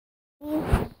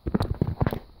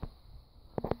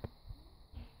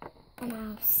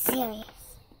I'm serious.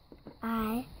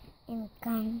 I am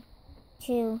going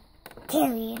to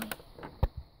kill you.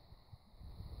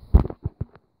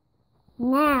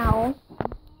 Now,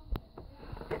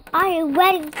 are you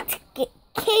ready to get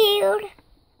killed?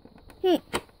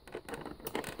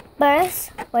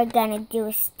 First, we're gonna do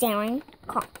a staring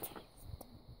contest.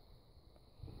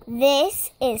 This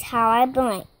is how I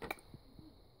blink.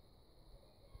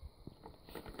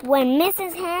 When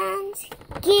Mrs. Hands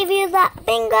give you that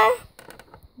finger,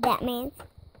 that means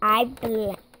I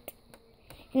blinked.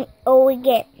 And we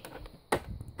get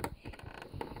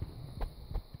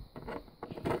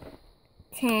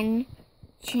 10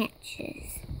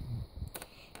 chances.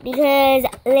 Because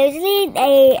usually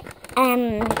they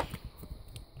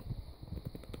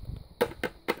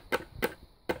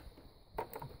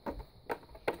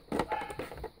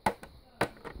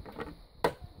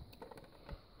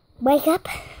wake up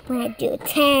when I do a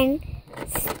 10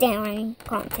 staring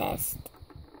contest.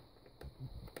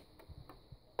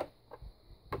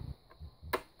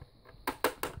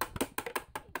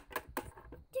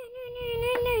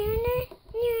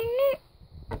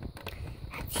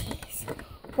 Jeez.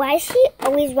 Why is she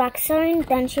always rock starting,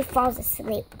 then she falls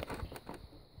asleep?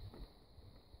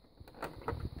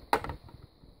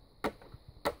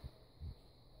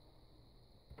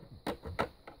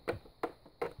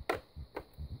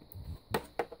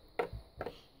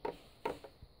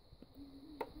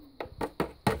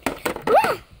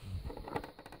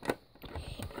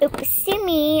 Oops, see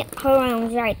me, her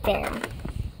room's right there.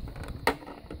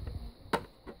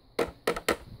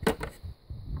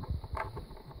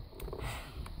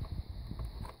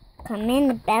 Come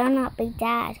in, it better not be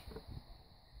Dad.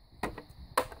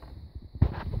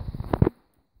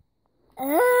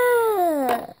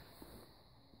 Ugh.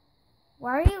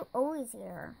 Why are you always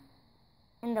here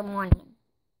in the morning?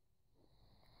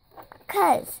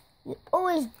 'Cause you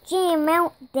always jam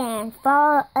out and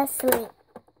fall asleep.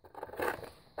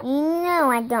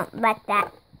 No, I don't like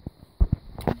that.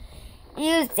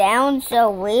 You sound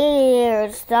so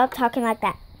weird. Stop talking like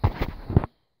that.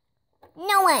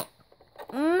 No way.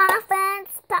 My friends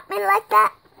taught me like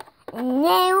that. And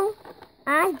now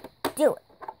I do it.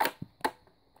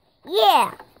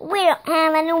 Yeah, we don't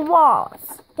have any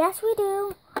walls. Yes, we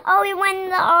do. Oh,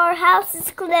 when our house is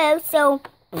closed, so...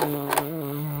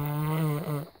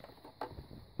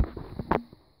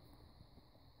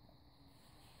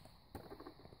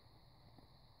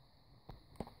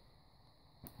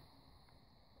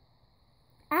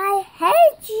 I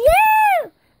hate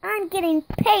you! I'm getting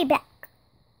payback.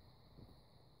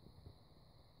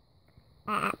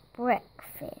 At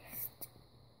breakfast.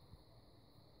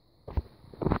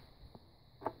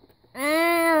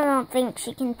 I don't think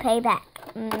she can pay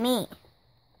back me.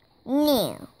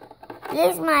 No.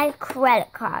 Here's my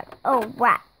credit card. Oh,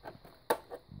 right.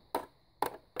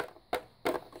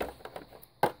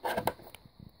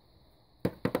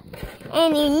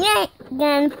 And you're not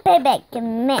gonna pay back to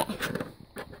me.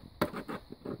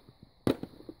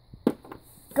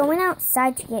 Going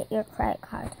outside to get your credit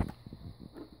card.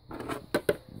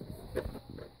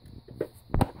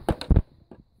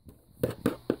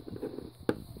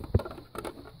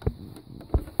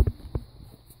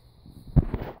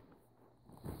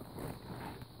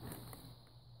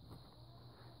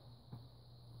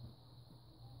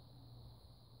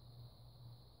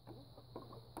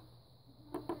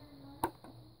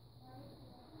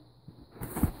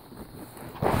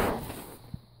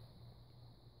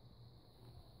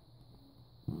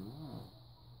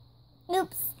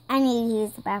 Oops, I need to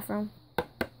use the bathroom.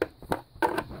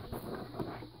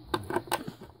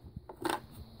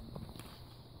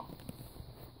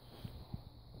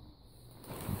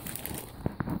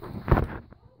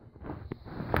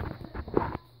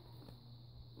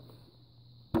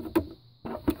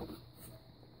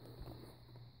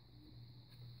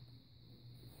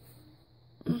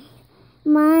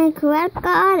 My credit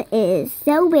card is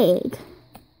so big.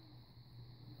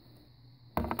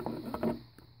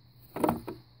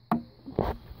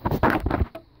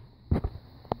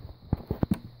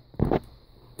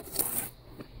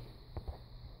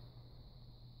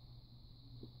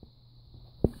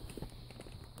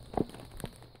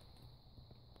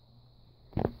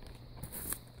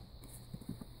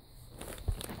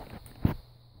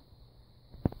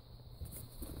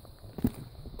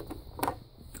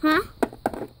 Huh?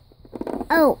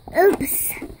 Oh,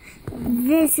 oops.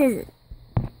 This is...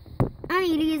 I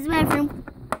need to use the bathroom.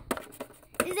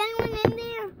 Is anyone in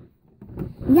there?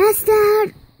 Yes,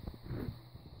 Dad.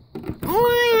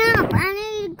 Hurry up. I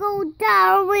need to go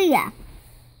diarrhea.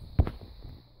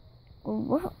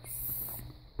 Gross.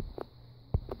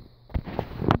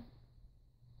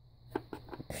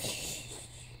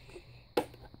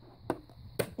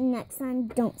 Next time,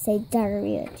 don't say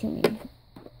diarrhea to me.